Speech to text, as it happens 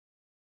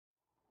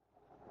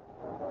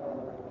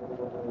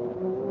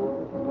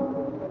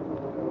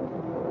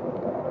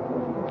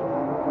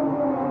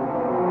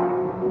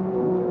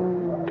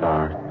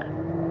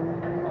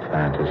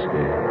I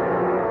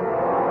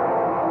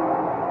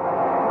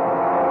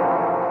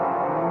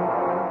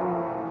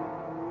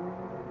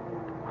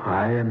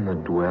am the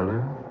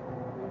dweller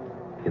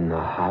in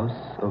the house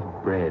of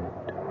bread.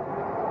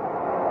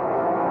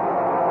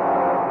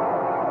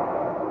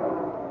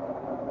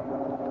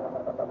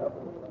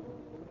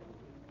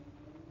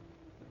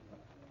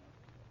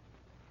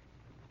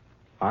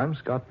 I'm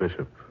Scott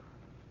Bishop.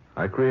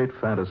 I create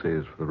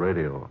fantasies for the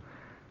radio.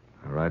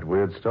 I write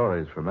weird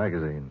stories for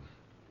magazines.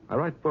 I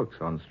write books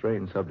on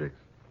strange subjects.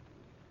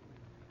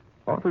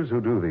 Authors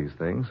who do these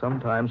things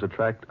sometimes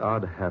attract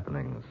odd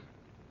happenings.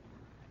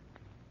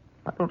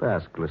 I don't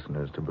ask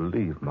listeners to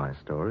believe my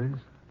stories.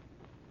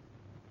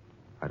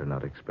 I do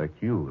not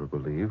expect you to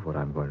believe what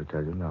I'm going to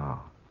tell you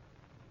now.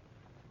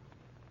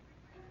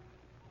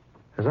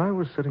 As I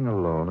was sitting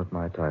alone at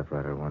my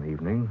typewriter one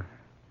evening,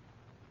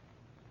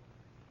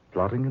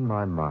 plotting in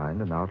my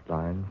mind an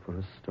outline for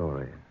a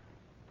story,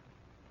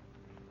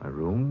 my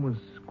room was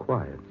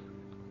quiet.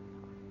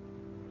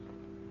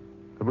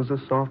 There was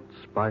a soft,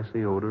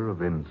 spicy odor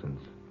of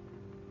incense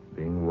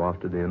being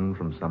wafted in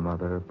from some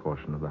other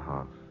portion of the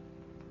house.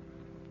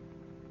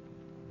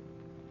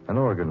 An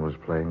organ was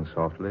playing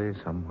softly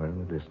somewhere in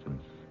the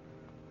distance.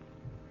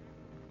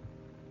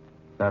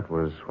 That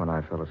was when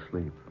I fell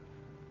asleep.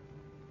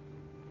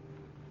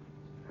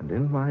 And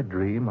in my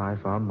dream, I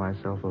found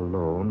myself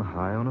alone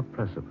high on a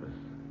precipice,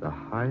 the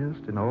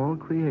highest in all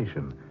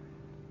creation,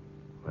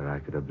 where I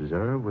could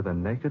observe with a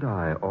naked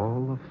eye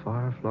all the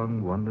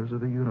far-flung wonders of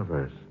the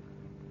universe,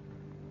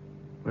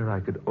 where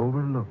I could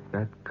overlook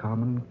that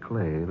common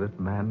clay that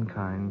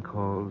mankind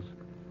calls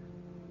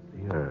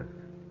the earth.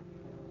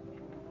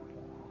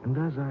 And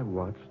as I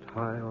watched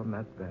high on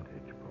that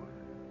vantage point,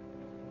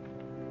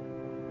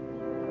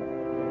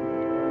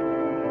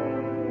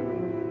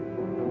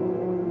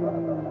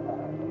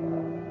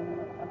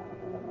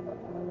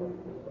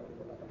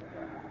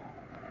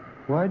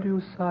 Why do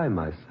you sigh,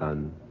 my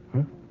son?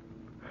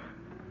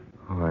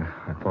 Oh,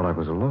 I thought I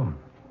was alone.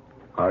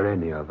 Are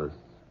any of us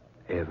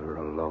ever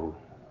alone?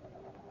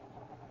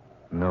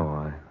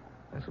 No,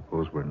 I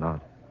suppose we're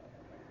not.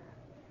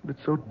 But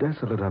it's so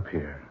desolate up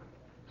here,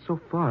 so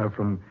far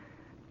from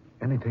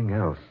anything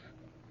else.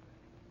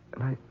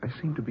 And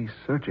I seem to be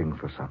searching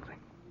for something.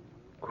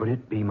 Could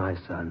it be, my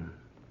son,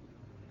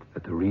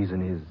 that the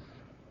reason is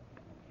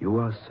you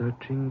are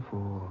searching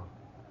for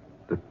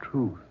the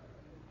truth?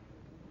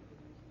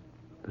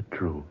 The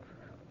truth.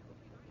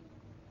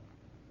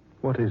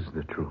 What is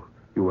the truth?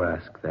 You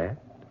ask that?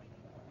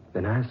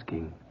 Then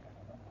asking,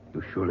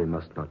 you surely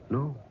must not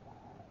know.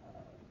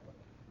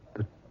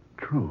 The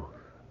truth.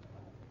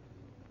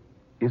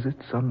 Is it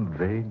some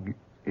vague,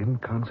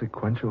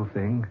 inconsequential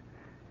thing?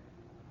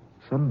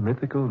 Some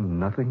mythical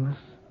nothingness?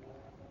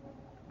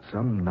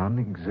 Some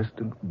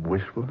non-existent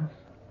wishfulness?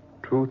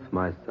 Truth,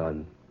 my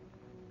son,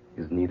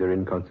 is neither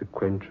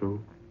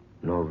inconsequential,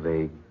 nor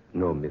vague,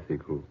 nor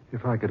mythical.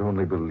 If I could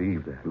only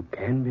believe that. You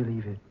can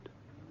believe it,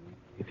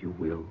 if you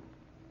will.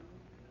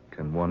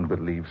 Can one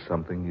believe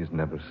something he's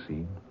never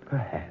seen?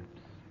 Perhaps.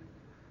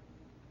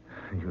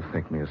 You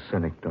think me a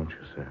cynic, don't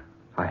you, sir?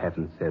 I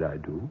haven't said I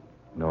do.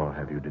 Nor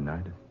have you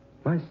denied it.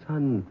 My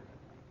son,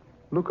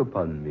 look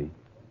upon me.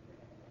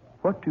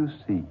 What do you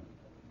see?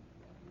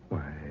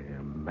 Why,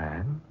 a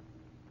man.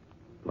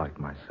 Like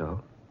myself.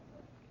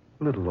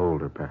 A little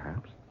older,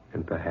 perhaps.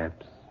 And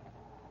perhaps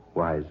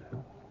wiser.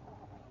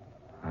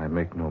 I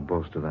make no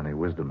boast of any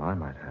wisdom I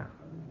might have.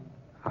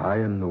 I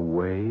am the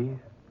way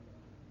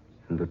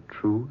and the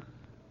truth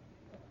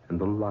and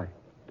the light.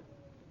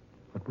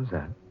 What was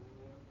that?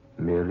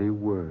 Merely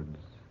words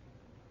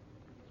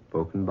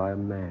spoken by a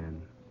man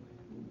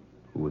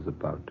who was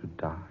about to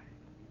die.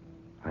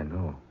 I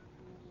know.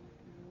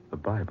 The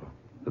Bible.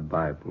 The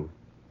Bible.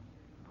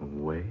 The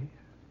way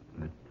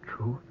and the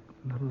truth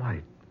and the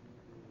light.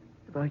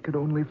 If I could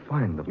only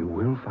find them. You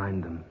will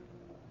find them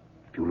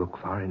if you look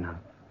far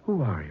enough.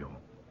 Who are you?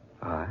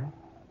 I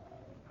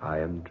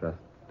am just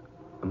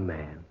a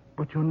man.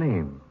 What's your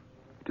name?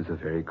 It is a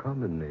very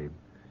common name.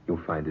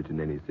 You'll find it in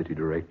any city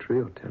directory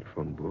or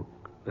telephone book.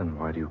 Then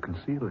why do you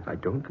conceal it? I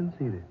don't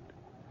conceal it.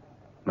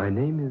 My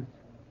name is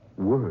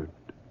Word.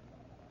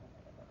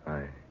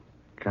 I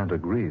can't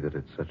agree that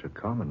it's such a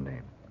common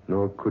name.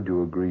 Nor could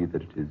you agree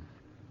that it is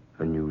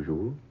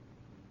unusual.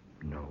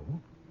 No.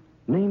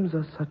 Names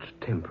are such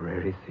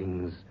temporary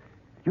things.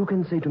 You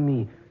can say to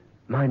me,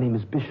 my name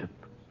is Bishop,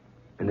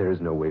 and there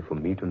is no way for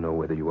me to know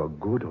whether you are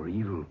good or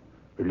evil,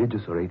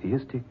 religious or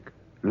atheistic,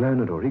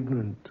 learned or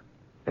ignorant,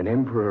 an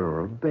emperor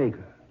or a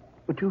beggar.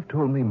 But you've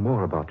told me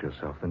more about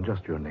yourself than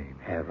just your name.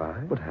 Have I?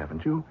 But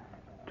haven't you?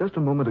 Just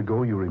a moment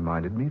ago, you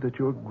reminded me that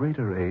your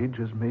greater age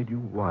has made you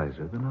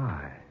wiser than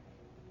I.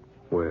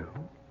 Well?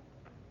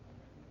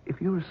 If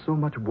you're so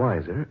much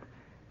wiser,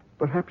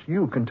 perhaps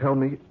you can tell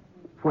me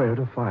where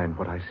to find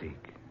what I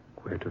seek.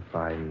 Where to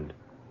find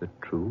the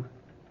truth?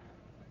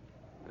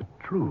 The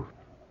truth.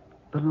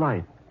 The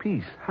light,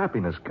 peace,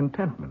 happiness,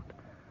 contentment.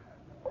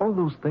 All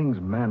those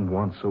things man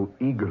wants so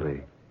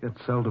eagerly, yet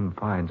seldom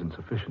finds in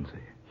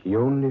sufficiency. He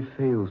only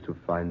fails to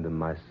find them,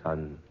 my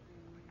son,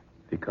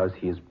 Because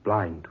he is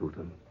blind to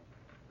them.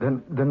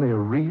 Then they're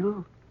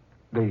real?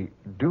 They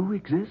do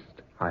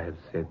exist? I have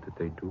said that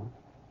they do.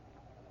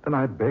 Then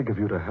I beg of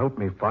you to help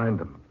me find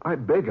them. I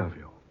beg of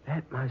you.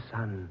 That, my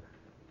son,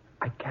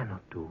 I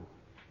cannot do.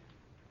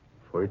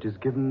 For it is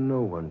given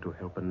no one to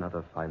help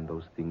another find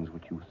those things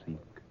which you seek.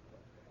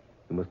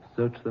 You must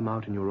search them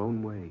out in your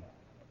own way.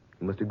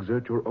 You must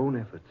exert your own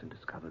efforts in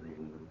discovering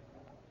them.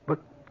 But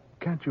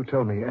can't you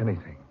tell me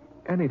anything?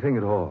 Anything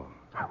at all?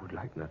 I would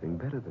like nothing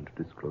better than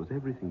to disclose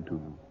everything to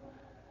you.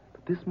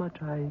 But this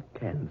much I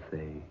can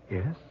say.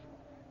 Yes?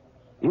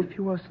 If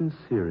you are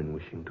sincere in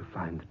wishing to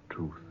find the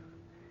truth,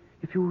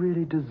 if you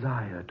really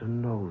desire to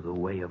know the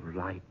way of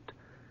light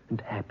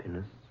and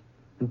happiness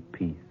and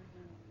peace,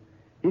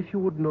 if you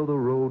would know the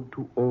road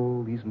to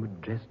all these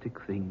majestic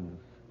things,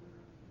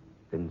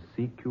 then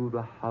seek you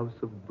the house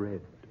of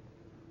bread.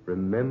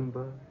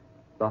 Remember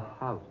the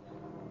house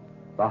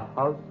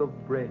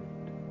of bread.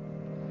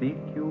 Seek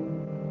you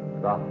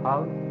the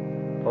house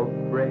of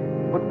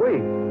bread. But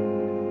wait.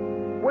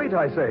 Wait,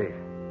 I say.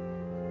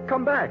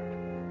 Come back.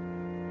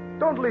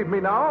 Don't leave me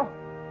now.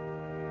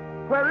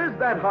 Where is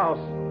that house?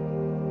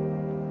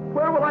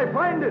 Where will I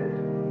find it?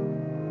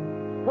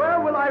 Where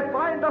will I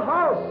find the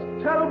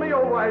house? Tell me,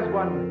 O wise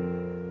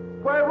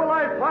one. Where will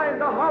I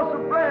find the house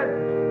of bread?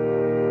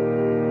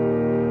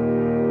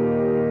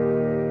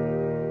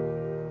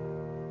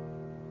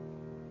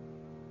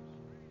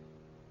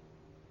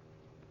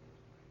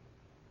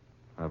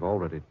 I've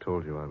already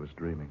told you I was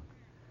dreaming.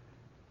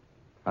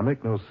 I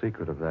make no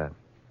secret of that.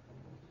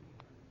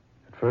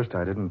 At first,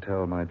 I didn't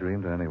tell my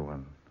dream to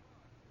anyone.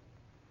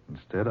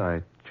 Instead,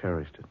 I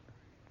cherished it.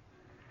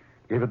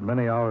 Gave it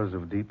many hours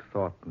of deep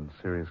thought and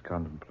serious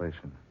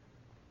contemplation.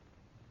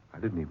 I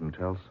didn't even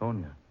tell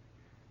Sonia.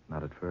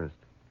 Not at first.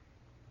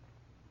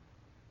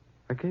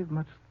 I gave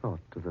much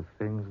thought to the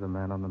things the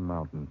man on the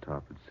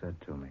mountaintop had said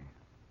to me.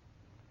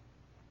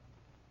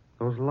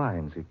 Those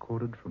lines he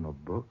quoted from a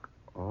book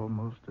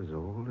almost as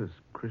old as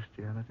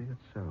Christianity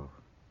itself.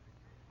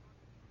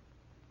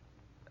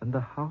 And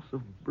the house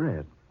of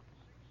bread.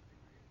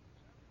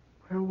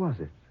 Where was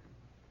it?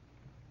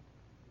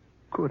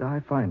 Could I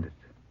find it?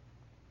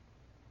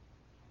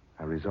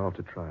 I resolved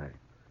to try,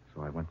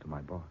 so I went to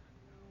my boss.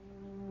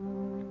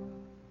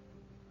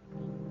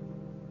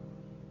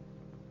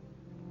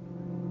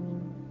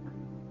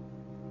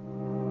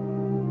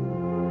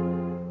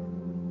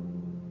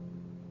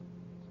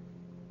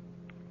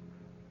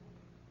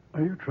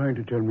 Are you trying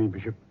to tell me,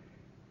 Bishop,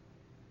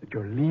 that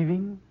you're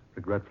leaving?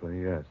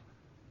 Regretfully, yes.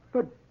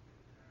 But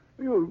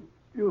your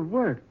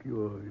work,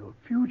 your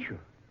future.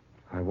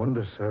 I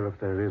wonder, sir, if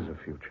there is a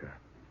future.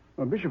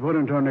 Well, Bishop, what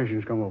in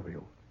tarnation's come over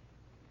you?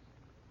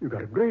 You've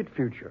got a great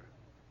future.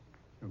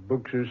 Your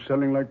books are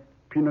selling like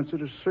peanuts at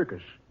a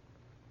circus.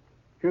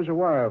 Here's a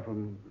wire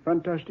from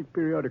fantastic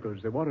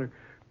periodicals. They want a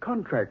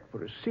contract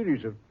for a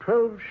series of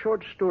 12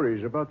 short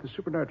stories about the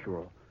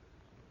supernatural.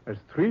 That's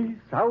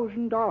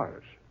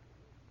 $3,000.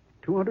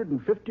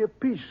 $250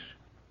 apiece.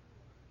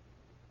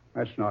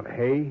 That's not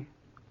hay.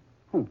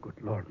 Oh, good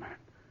Lord, man.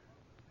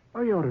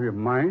 Are you out of your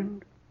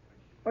mind?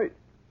 Why,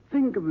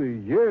 think of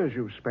the years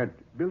you've spent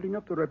building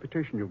up the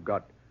reputation you've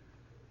got.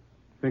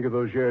 Think of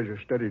those years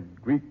you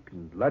studied Greek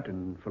and Latin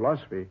and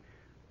philosophy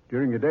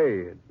during the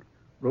day and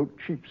wrote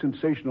cheap,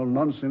 sensational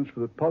nonsense for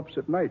the pulps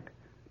at night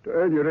to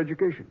earn your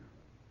education.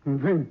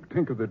 And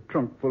think of the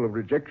trunk full of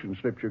rejection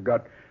slips you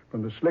got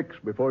from the slicks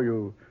before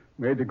you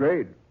made the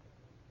grade.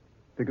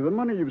 Think of the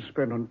money you've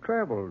spent on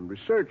travel and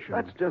research.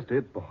 That's just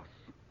it, boss.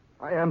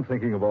 I am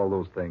thinking of all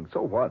those things.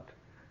 So what?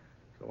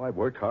 So I've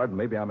worked hard and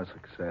maybe I'm a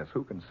success.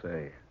 Who can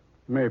say?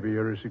 Maybe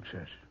you're a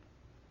success.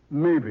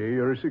 Maybe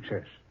you're a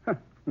success.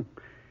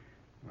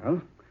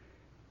 Well,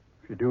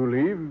 if you do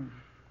leave,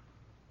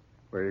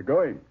 where are you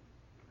going?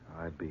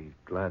 I'd be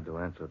glad to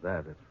answer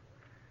that if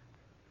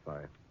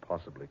I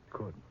possibly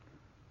could.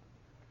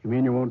 You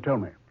mean you won't tell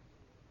me?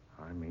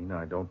 I mean,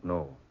 I don't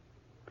know.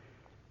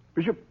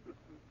 Bishop,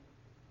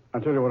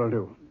 I'll tell you what I'll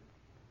do.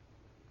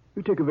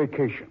 You take a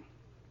vacation.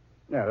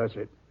 Yeah, that's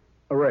it.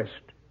 A rest.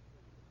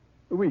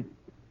 A week,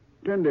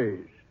 10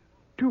 days,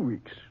 2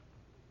 weeks.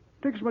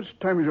 Take as much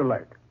time as you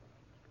like.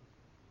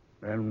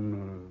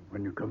 Then,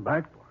 when you come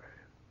back, boy,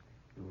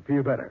 you'll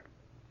feel better.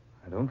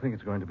 I don't think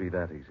it's going to be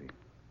that easy.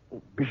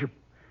 Oh, Bishop,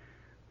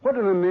 what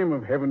in the name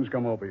of heaven's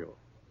come over you?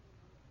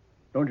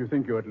 Don't you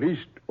think you at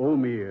least owe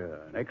me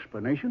an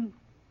explanation?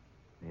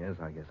 Yes,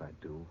 I guess I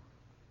do.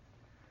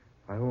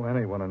 I owe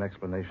anyone an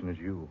explanation as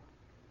you.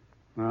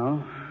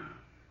 Well,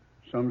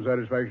 some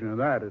satisfaction in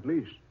that, at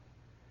least.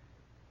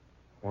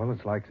 Well,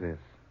 it's like this.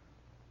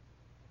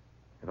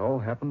 It all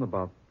happened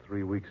about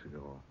 3 weeks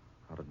ago,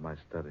 out at my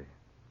study.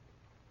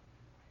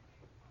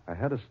 I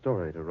had a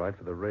story to write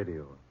for the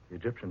radio, the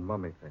Egyptian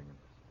mummy thing.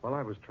 While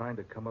I was trying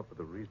to come up with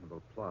a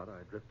reasonable plot,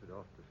 I drifted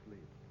off to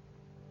sleep.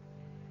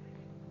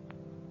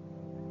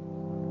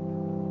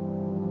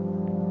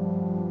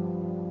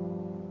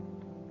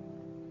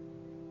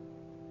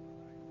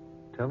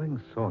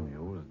 Telling Sonia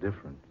was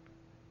different.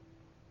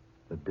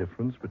 The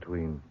difference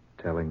between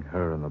telling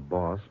her and the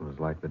boss was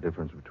like the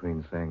difference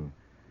between saying,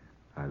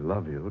 I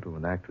love you to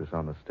an actress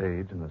on the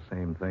stage and the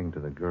same thing to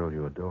the girl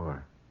you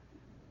adore.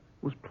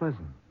 It was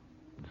pleasant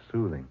and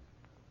soothing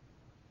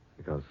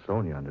because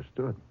Sonia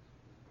understood.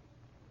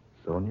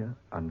 Sonia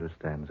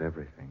understands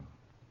everything.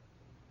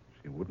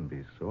 She wouldn't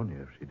be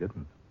Sonia if she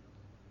didn't.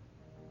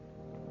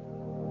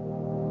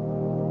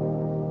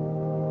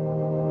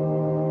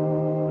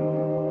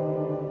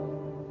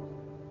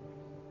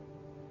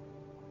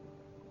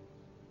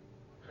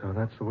 So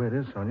that's the way it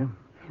is, Sonia.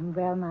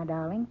 Well, my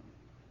darling,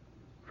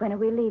 when are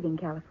we leaving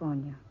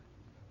California?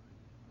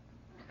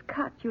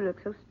 Scott, you look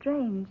so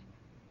strange.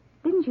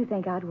 Didn't you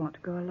think I'd want to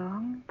go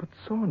along? But,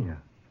 Sonia,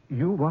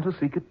 you want to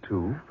seek it,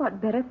 too?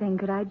 What better thing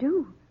could I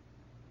do?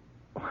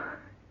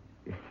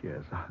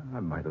 Yes, I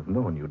might have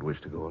known you'd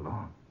wish to go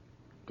along.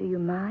 Do you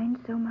mind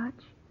so much?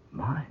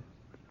 Mind?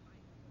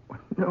 Well,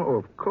 no,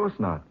 of course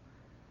not.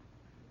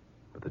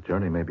 But the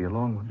journey may be a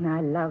long one.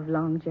 I love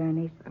long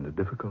journeys. And a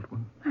difficult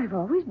one. I've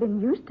always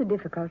been used to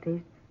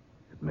difficulties.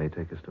 It may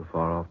take us to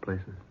far-off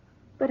places.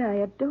 But I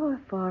adore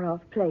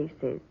far-off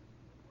places.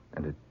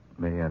 And it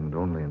may end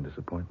only in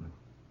disappointment.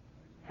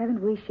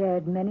 Haven't we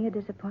shared many a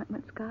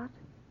disappointment, Scott?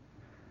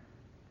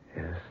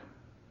 Yes,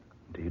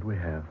 indeed we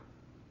have.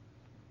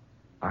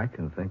 I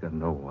can think of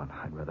no one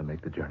I'd rather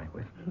make the journey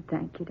with.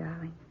 Thank you,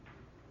 darling.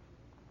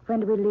 When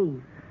do we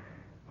leave?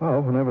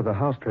 Well, whenever the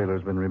house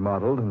trailer's been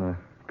remodeled and the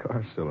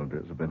car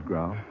cylinders have been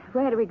ground.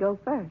 Where do we go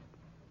first?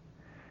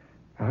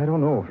 I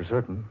don't know for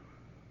certain.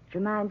 It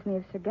reminds me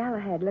of Sir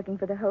Galahad looking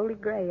for the Holy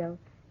Grail.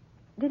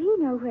 Did he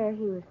know where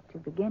he was to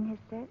begin his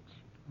search?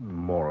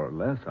 More or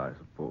less, I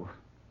suppose.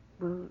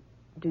 Well,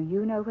 do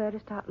you know where to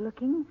start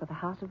looking for the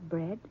House of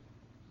Bread?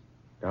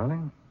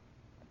 Darling,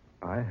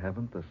 I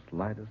haven't the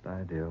slightest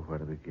idea where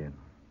to begin.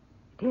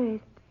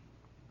 Dearest,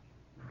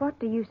 what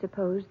do you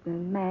suppose the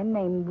man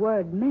named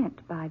Word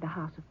meant by the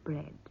House of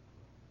Bread?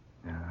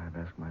 Yeah, I've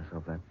asked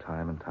myself that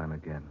time and time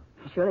again.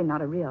 Surely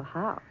not a real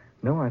house.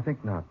 No, I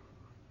think not.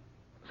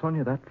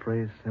 Sonia, that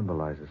phrase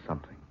symbolizes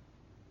something.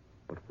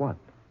 But what?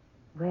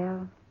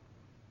 Well,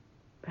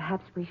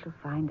 perhaps we shall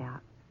find out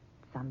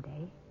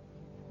someday.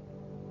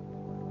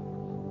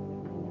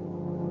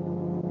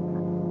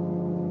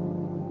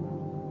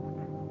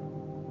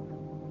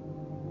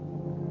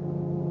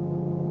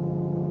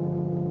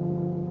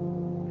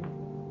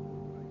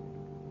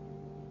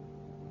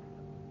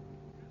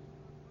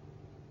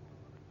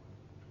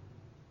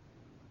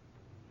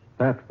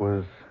 That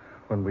was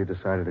when we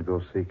decided to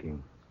go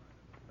seeking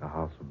the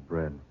House of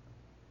Bread.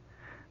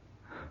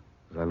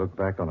 As I look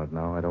back on it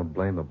now, I don't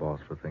blame the boss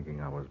for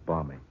thinking I was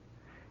balmy.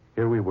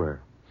 Here we were,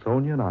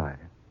 Sonia and I,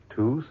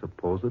 two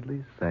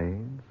supposedly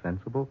sane,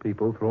 sensible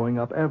people throwing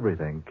up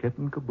everything, kit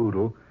and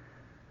caboodle,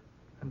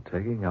 and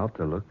taking out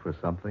to look for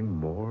something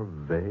more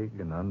vague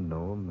and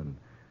unknown than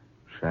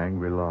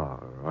Shangri-La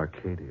or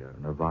Arcadia or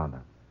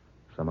Nirvana,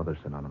 some other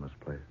synonymous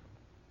place.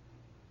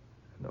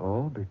 And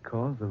all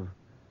because of a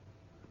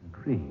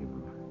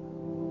dream.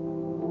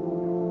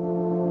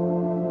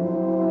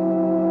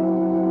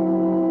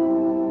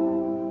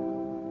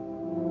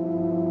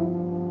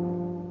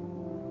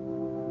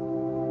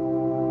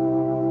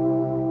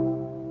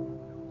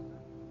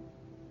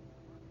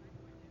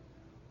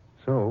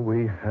 So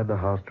we had the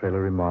house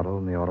trailer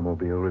remodeled and the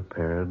automobile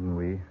repaired, and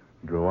we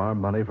drew our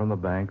money from the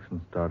banks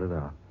and started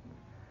out.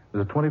 It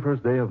was the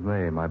 21st day of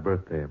May, my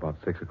birthday, about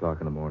 6 o'clock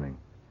in the morning.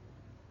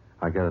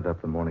 I gathered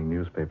up the morning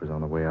newspapers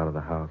on the way out of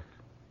the house,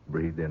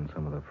 breathed in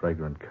some of the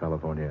fragrant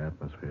California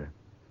atmosphere.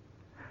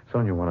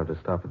 Sonia wanted to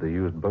stop at the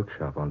used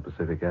bookshop on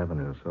Pacific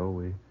Avenue, so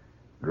we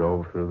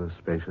drove through the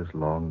spacious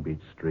Long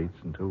Beach streets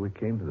until we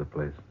came to the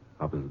place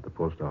opposite the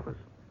post office.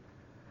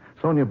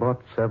 Sonia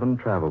bought 7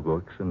 travel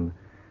books and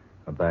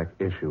a back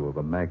issue of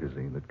a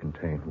magazine that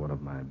contained one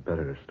of my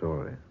better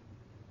stories.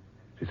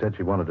 She said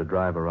she wanted to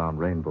drive around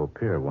Rainbow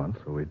Pier once,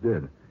 so we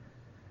did.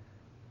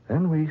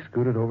 Then we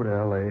scooted over to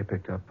L.A.,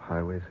 picked up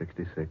Highway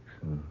 66,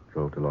 and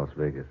drove to Las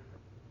Vegas.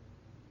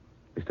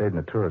 We stayed in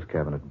a tourist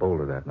cabin at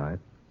Boulder that night.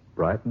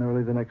 Bright and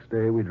early the next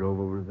day, we drove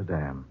over to the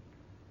dam.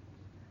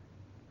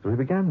 As we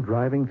began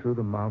driving through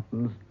the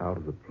mountains out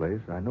of the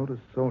place, I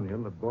noticed Sonia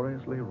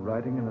laboriously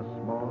writing in a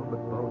small but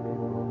bulky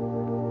book.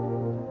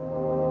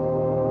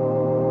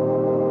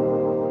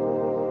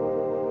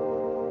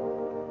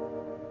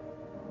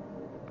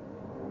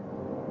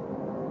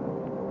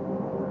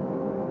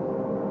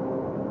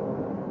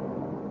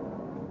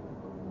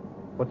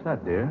 What's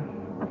that, dear?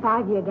 A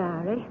 5-year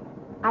diary.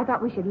 I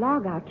thought we should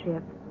log our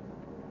trip.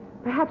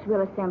 Perhaps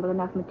we'll assemble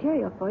enough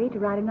material for you to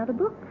write another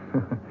book.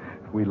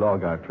 If we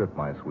log our trip,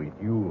 my sweet,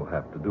 you'll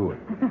have to do it.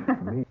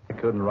 Me, I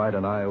couldn't write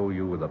an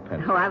IOU with a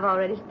pencil. Oh, I've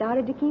already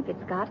started to keep it,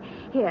 Scott.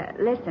 Here,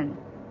 listen.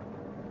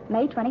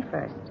 May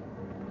 21st.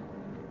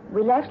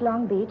 We left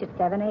Long Beach at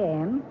 7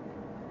 a.m.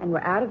 and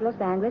were out of Los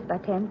Angeles by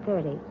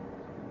 10:30.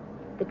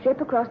 The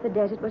trip across the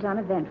desert was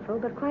uneventful,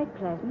 but quite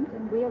pleasant,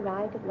 and we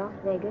arrived at Las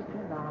Vegas,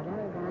 Nevada,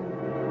 around...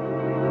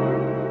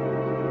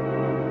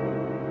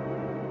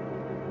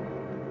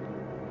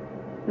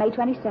 May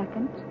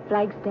 22nd,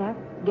 Flagstaff,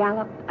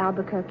 Gallup,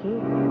 Albuquerque.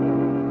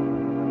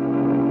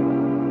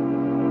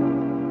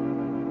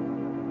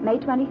 May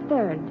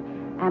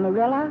 23rd,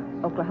 Amarillo,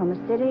 Oklahoma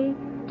City,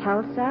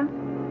 Tulsa,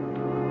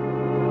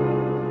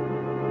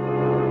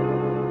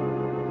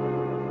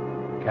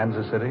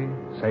 Kansas City,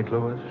 St.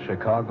 Louis,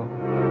 Chicago,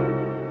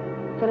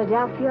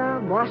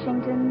 Philadelphia,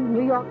 Washington,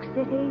 New York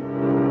City.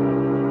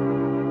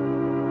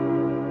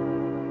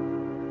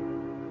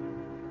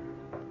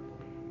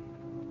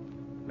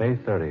 May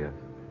 30th.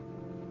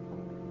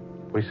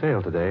 We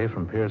sailed today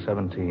from Pier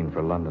 17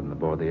 for London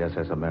aboard the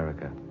SS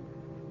America.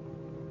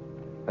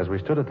 As we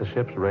stood at the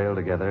ship's rail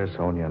together,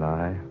 Sonia and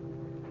I,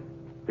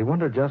 we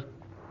wondered just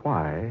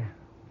why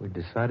we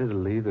decided to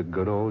leave the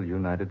good old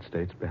United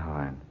States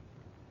behind.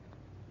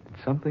 Did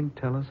something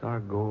tell us our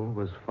goal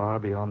was far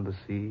beyond the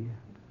sea?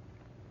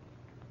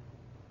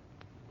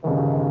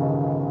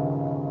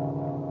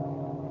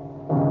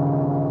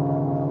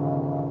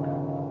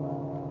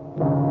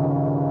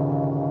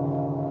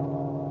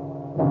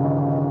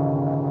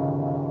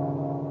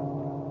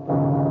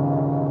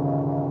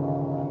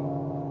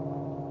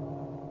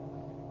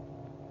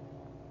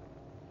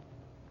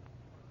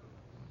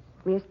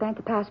 We have spent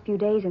the past few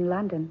days in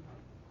London.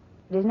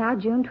 It is now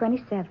June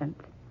 27th.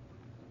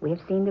 We have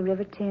seen the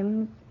River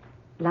Thames,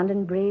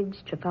 London Bridge,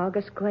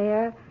 Trafalgar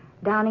Square,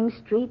 Downing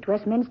Street,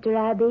 Westminster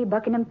Abbey,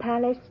 Buckingham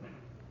Palace,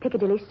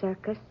 Piccadilly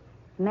Circus,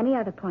 and many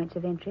other points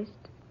of interest.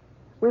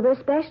 We were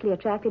especially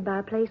attracted by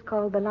a place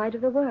called the Light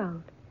of the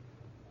World.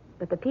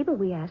 But the people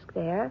we asked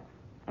there,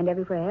 and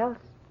everywhere else,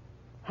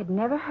 had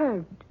never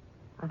heard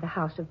of the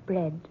House of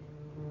Bread.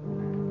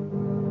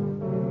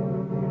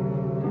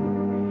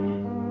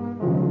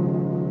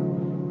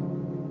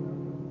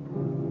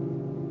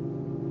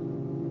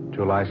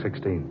 July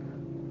 16th.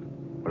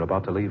 We're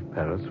about to leave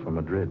Paris for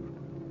Madrid.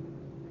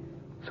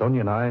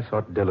 Sonia and I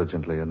sought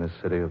diligently in this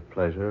city of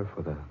pleasure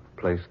for the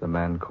place the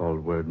man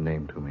called Word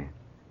named to me.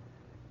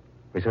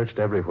 We searched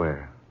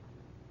everywhere.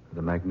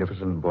 The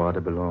magnificent Bois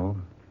de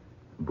Boulogne,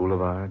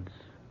 boulevards,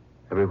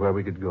 everywhere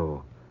we could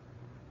go.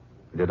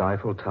 We did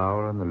Eiffel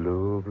Tower and the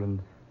Louvre and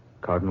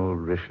Cardinal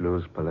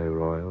Richelieu's Palais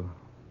Royal,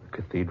 the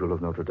Cathedral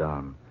of Notre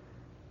Dame,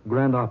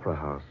 Grand Opera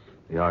House,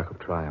 the Arc of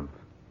Triumph.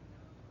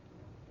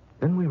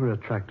 Then we were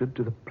attracted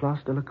to the Place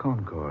de la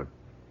Concorde,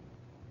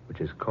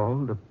 which is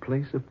called the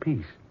Place of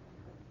Peace.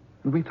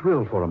 And we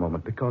thrilled for a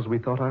moment because we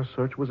thought our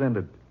search was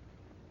ended.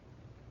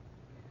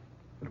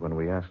 But when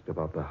we asked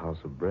about the House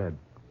of Bread,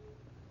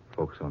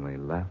 folks only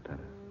laughed at us.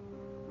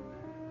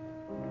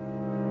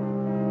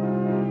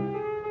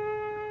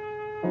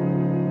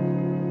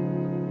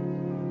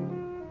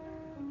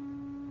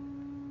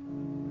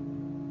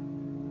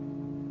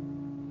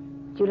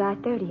 July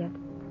 30th,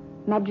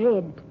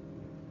 Madrid,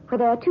 where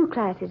there are two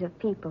classes of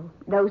people,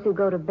 those who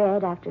go to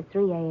bed after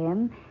 3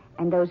 a.m.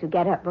 and those who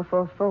get up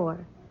before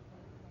 4.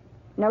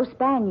 No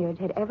Spaniard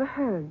had ever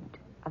heard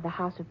of the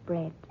House of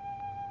Bread.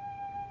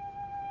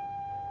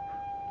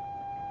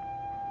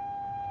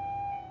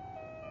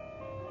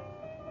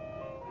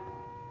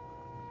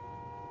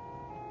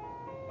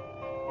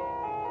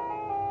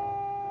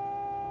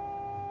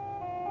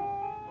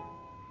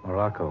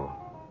 Morocco,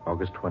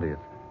 August 20th.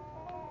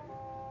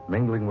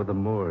 Mingling with the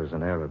Moors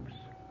and Arabs,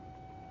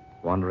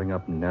 wandering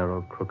up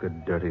narrow,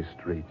 crooked, dirty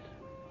streets,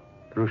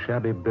 through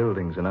shabby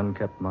buildings and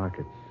unkept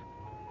markets,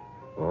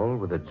 all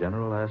with a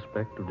general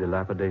aspect of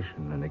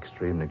dilapidation and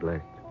extreme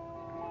neglect.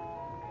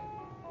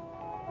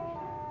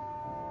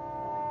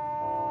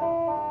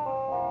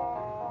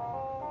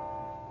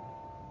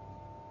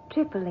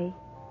 Tripoli,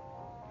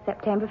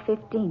 September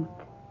 15th.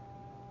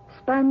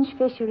 Sponge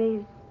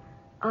fisheries,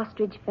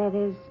 ostrich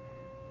feathers,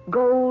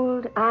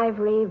 gold,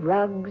 ivory,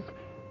 rugs,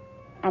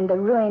 and the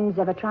ruins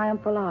of a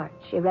triumphal arch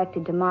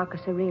erected to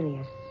Marcus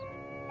Aurelius.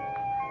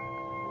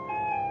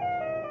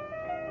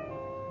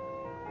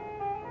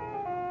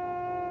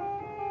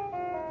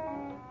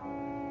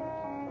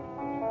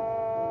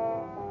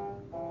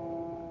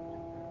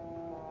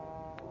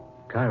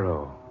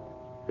 Cairo,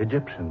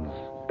 Egyptians,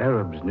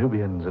 Arabs,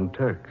 Nubians, and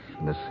Turks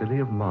in a city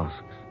of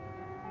mosques.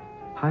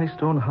 High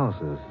stone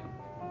houses,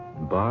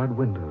 barred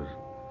windows,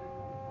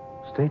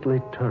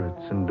 stately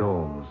turrets and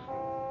domes,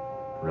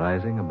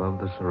 rising above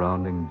the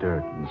surrounding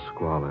dirt and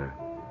squalor.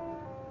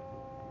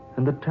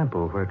 And the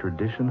temple where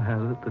tradition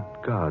has it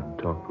that God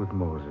talked with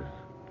Moses.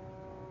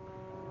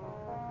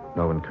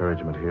 No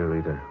encouragement here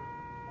either.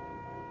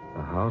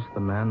 The house the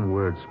man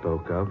Word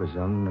spoke of is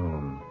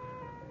unknown.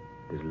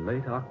 It is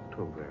late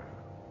October.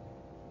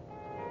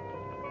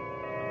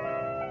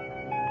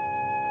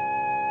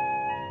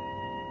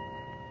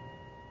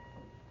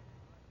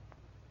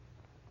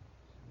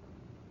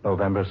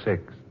 November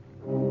 6th.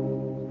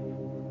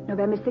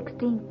 November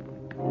 16th.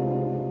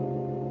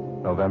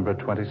 November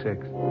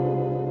 26th.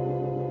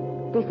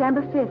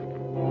 December 5th.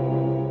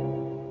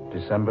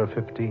 December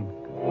 15th.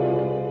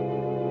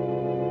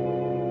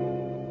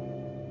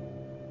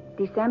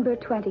 December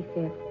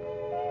 25th.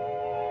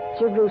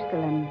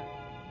 Jerusalem.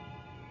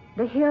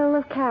 The hill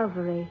of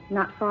Calvary,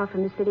 not far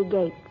from the city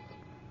gates,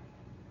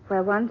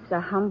 where once a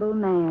humble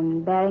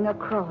man bearing a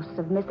cross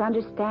of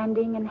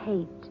misunderstanding and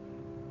hate,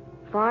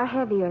 far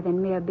heavier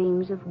than mere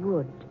beams of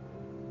wood,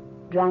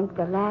 drank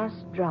the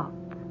last drop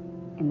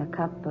in the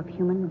cup of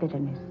human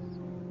bitterness.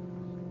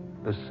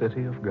 The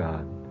city of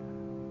God.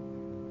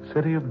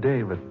 City of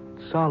David,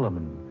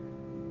 Solomon,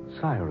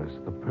 Cyrus,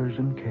 the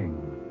Persian king.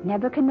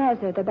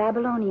 Nebuchadnezzar, the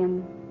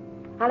Babylonian.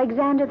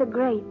 Alexander the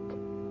Great.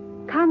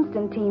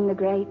 Constantine the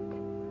Great.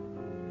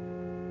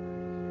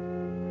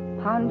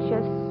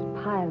 Pontius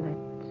Pilate.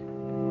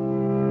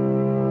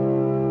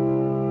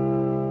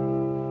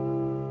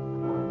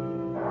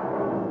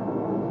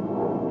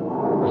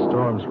 The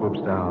storm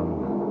swoops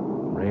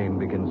down. Rain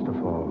begins to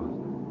fall.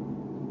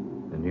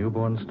 The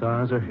newborn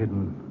stars are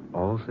hidden,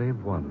 all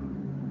save one.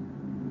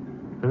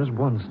 There is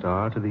one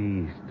star to the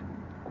east,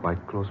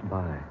 quite close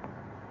by.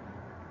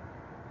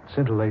 It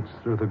scintillates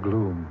through the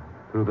gloom,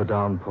 through the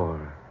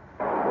downpour.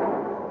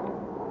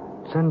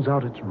 It sends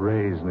out its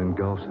rays and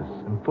engulfs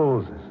us,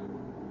 enfolds us,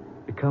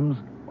 becomes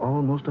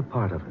almost a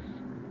part of us.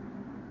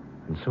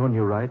 And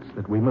Sonia writes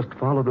that we must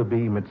follow the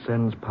beam it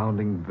sends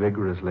pounding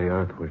vigorously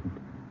earthward.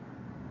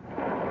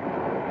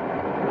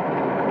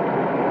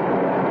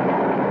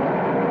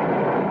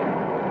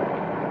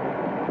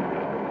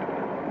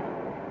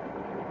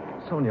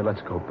 Sonia,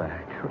 let's go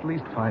back, or at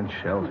least find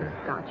shelter.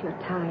 Scott, you're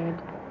tired.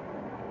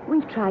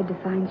 We've tried to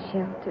find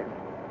shelter.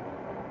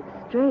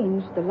 It's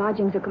strange. The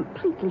lodgings are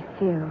completely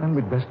filled. Then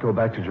we'd best go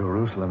back to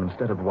Jerusalem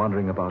instead of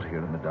wandering about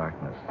here in the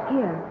darkness.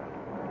 Here.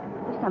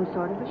 There's some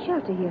sort of a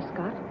shelter here,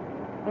 Scott.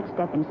 Let's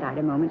step inside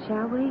a moment,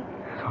 shall we?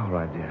 All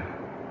right, dear.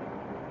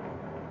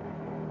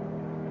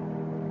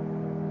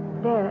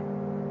 There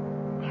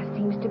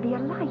seems to be a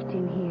light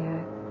in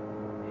here.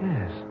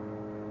 Yes.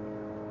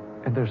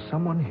 And there's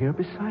someone here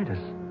beside us.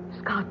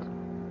 Scott,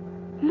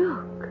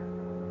 look.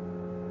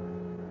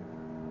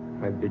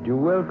 I bid you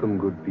welcome,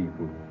 good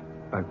people.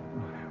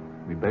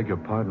 We beg your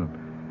pardon.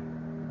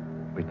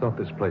 We thought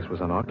this place was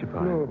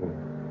unoccupied. No,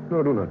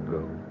 do not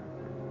go.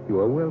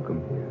 You are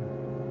welcome here.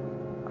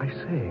 I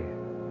say,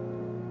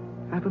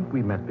 haven't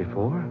we met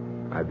before?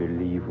 I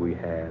believe we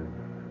have.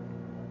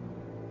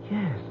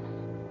 Yes,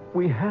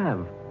 we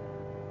have.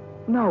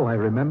 Now I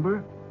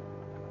remember.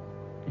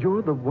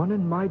 You're the one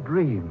in my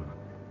dream.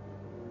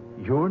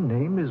 Your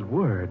name is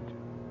Word.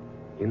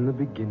 In the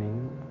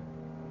beginning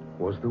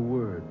was the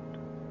Word,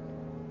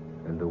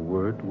 and the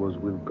Word was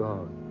with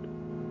God,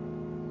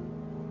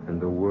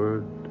 and the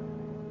Word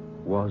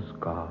was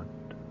God.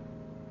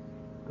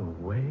 The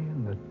way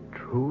and the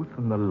truth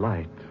and the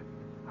light.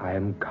 I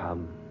am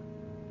come,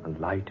 a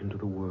light into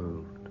the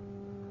world,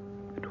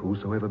 that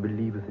whosoever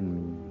believeth in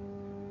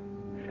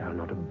me shall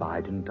not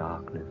abide in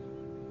darkness.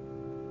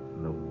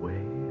 The way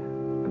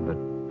and the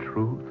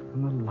truth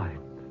and the light.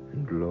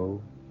 And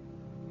lo,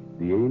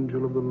 the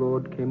angel of the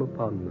Lord came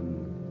upon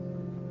them,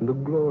 and the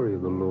glory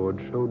of the Lord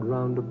showed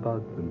round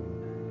about them,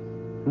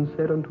 and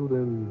said unto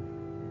them,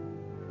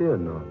 Fear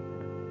not,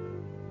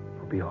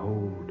 for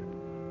behold,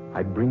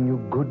 I bring you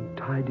good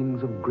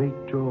tidings of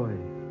great joy.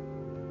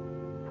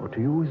 For to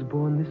you is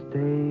born this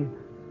day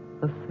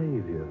a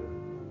Savior,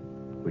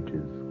 which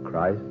is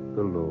Christ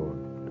the Lord.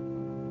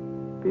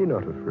 Be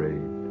not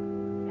afraid.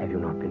 Have you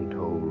not been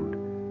told,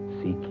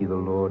 Seek ye the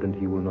Lord, and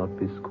he will not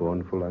be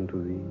scornful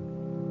unto thee?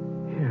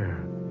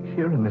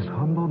 Here in this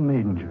humble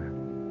manger,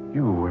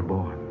 you were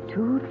born.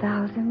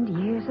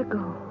 2,000 years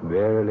ago.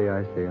 Verily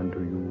I say unto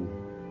you,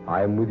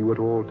 I am with you at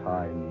all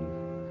times,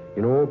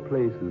 in all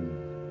places,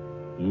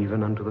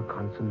 even unto the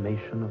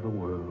consummation of the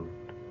world.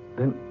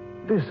 Then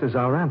this is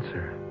our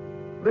answer.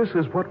 This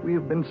is what we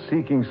have been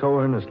seeking so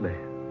earnestly.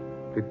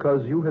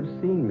 Because you have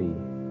seen me,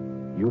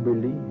 you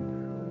believe.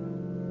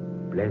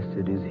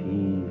 Blessed is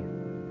he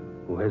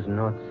who has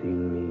not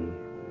seen me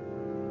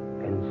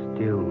and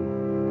still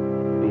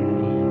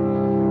believes.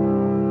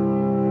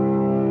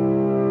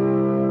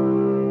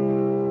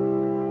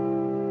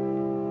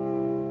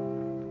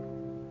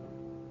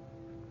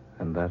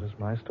 And that is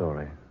my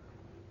story.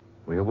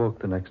 We awoke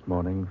the next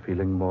morning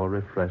feeling more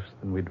refreshed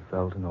than we'd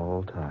felt in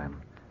all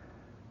time.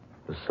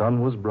 The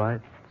sun was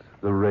bright,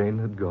 the rain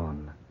had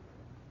gone.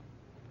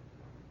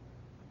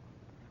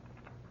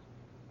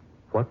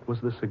 What was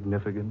the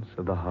significance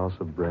of the house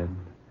of bread?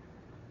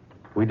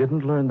 We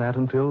didn't learn that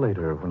until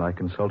later when I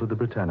consulted the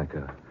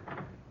Britannica.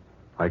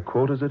 I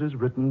quote as it is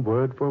written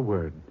word for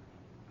word.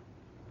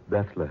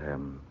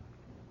 Bethlehem,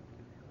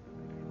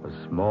 a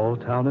small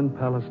town in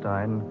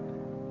Palestine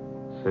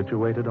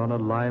situated on a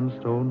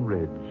limestone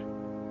ridge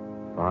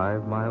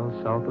 5 miles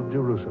south of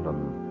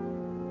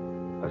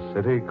Jerusalem, a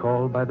city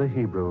called by the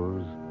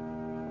Hebrews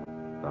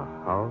the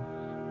House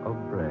of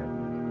Bread.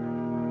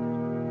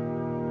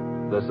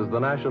 This is the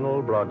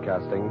National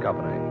Broadcasting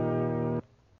Company.